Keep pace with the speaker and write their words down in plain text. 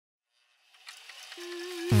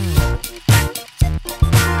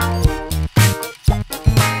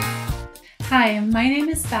Hi, my name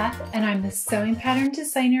is Beth and I'm the sewing pattern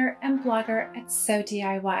designer and blogger at Sew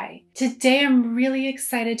DIY. Today I'm really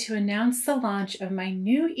excited to announce the launch of my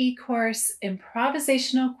new e-course,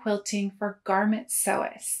 Improvisational Quilting for Garment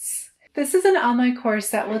Sewists. This is an online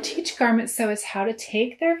course that will teach garment sewists how to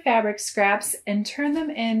take their fabric scraps and turn them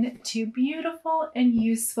into beautiful and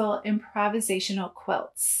useful improvisational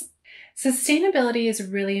quilts. Sustainability is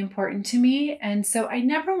really important to me, and so I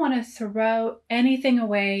never want to throw anything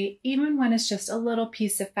away, even when it's just a little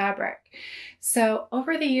piece of fabric. So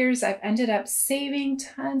over the years, I've ended up saving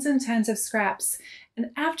tons and tons of scraps,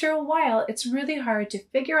 and after a while, it's really hard to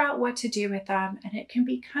figure out what to do with them, and it can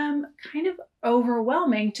become kind of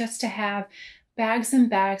overwhelming just to have bags and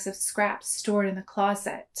bags of scraps stored in the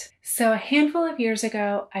closet. So a handful of years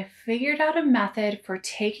ago, I figured out a method for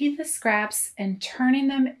taking the scraps and turning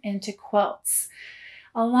them into quilts.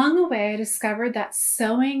 Along the way, I discovered that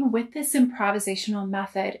sewing with this improvisational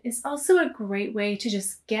method is also a great way to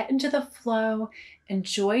just get into the flow,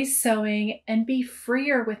 enjoy sewing, and be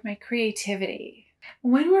freer with my creativity.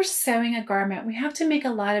 When we're sewing a garment, we have to make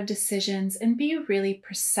a lot of decisions and be really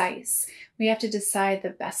precise. We have to decide the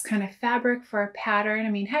best kind of fabric for a pattern. I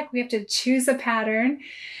mean, heck, we have to choose a pattern.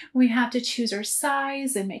 We have to choose our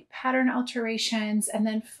size and make pattern alterations, and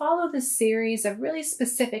then follow the series of really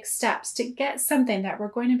specific steps to get something that we're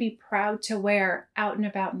going to be proud to wear out and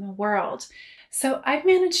about in the world. So I've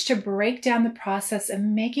managed to break down the process of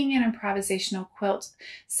making an improvisational quilt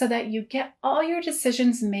so that you get all your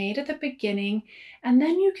decisions made at the beginning, and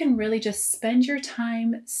then you can really just spend your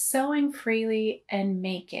time sewing freely and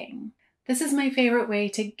making. This is my favorite way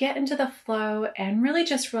to get into the flow and really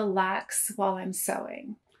just relax while I'm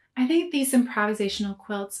sewing. I think these improvisational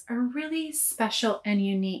quilts are really special and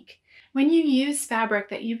unique. When you use fabric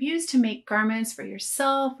that you've used to make garments for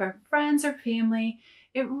yourself or friends or family,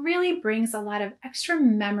 it really brings a lot of extra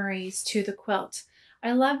memories to the quilt.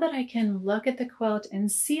 I love that I can look at the quilt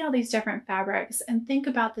and see all these different fabrics and think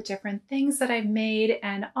about the different things that I've made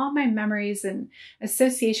and all my memories and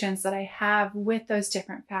associations that I have with those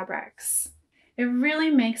different fabrics. It really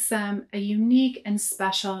makes them a unique and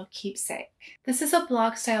special keepsake. This is a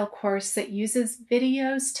blog style course that uses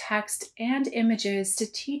videos, text, and images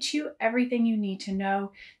to teach you everything you need to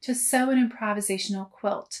know to sew an improvisational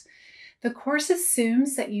quilt. The course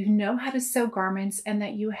assumes that you know how to sew garments and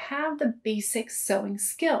that you have the basic sewing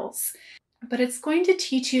skills, but it's going to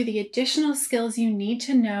teach you the additional skills you need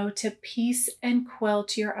to know to piece and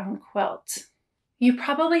quilt your own quilt. You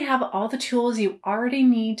probably have all the tools you already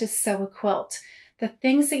need to sew a quilt. The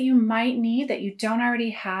things that you might need that you don't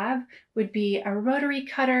already have would be a rotary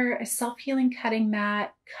cutter, a self-healing cutting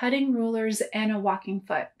mat, cutting rulers, and a walking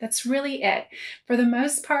foot. That's really it. For the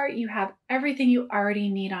most part, you have everything you already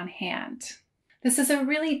need on hand. This is a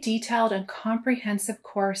really detailed and comprehensive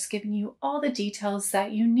course giving you all the details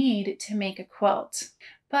that you need to make a quilt.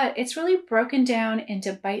 But it's really broken down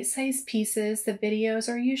into bite-sized pieces. The videos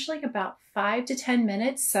are usually about 5 to 10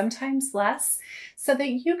 minutes, sometimes less, so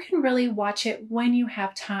that you can really watch it when you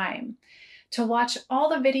have time. To watch all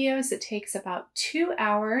the videos, it takes about 2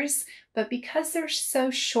 hours, but because they're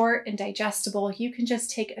so short and digestible, you can just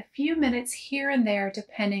take a few minutes here and there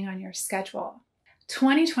depending on your schedule.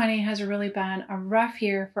 2020 has really been a rough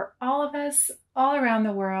year for all of us all around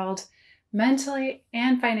the world, mentally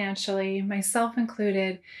and financially, myself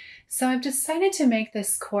included. So I've decided to make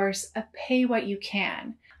this course a pay what you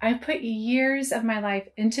can. I've put years of my life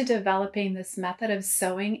into developing this method of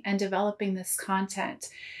sewing and developing this content.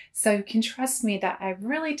 So you can trust me that I've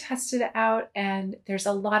really tested it out and there's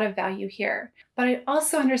a lot of value here. But I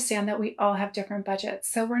also understand that we all have different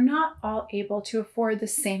budgets, so we're not all able to afford the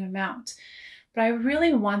same amount. But I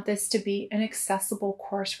really want this to be an accessible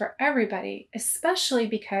course for everybody, especially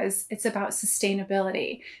because it's about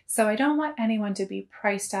sustainability. So I don't want anyone to be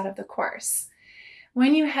priced out of the course.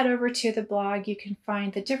 When you head over to the blog, you can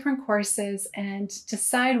find the different courses and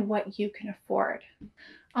decide what you can afford.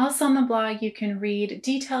 Also on the blog, you can read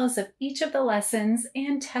details of each of the lessons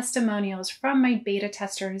and testimonials from my beta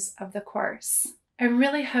testers of the course. I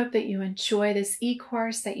really hope that you enjoy this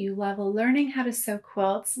e-course, that you love learning how to sew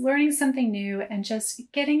quilts, learning something new, and just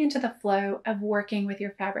getting into the flow of working with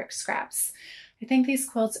your fabric scraps. I think these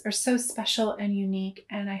quilts are so special and unique,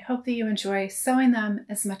 and I hope that you enjoy sewing them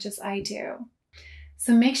as much as I do.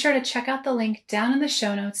 So make sure to check out the link down in the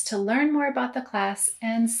show notes to learn more about the class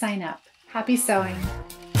and sign up. Happy sewing!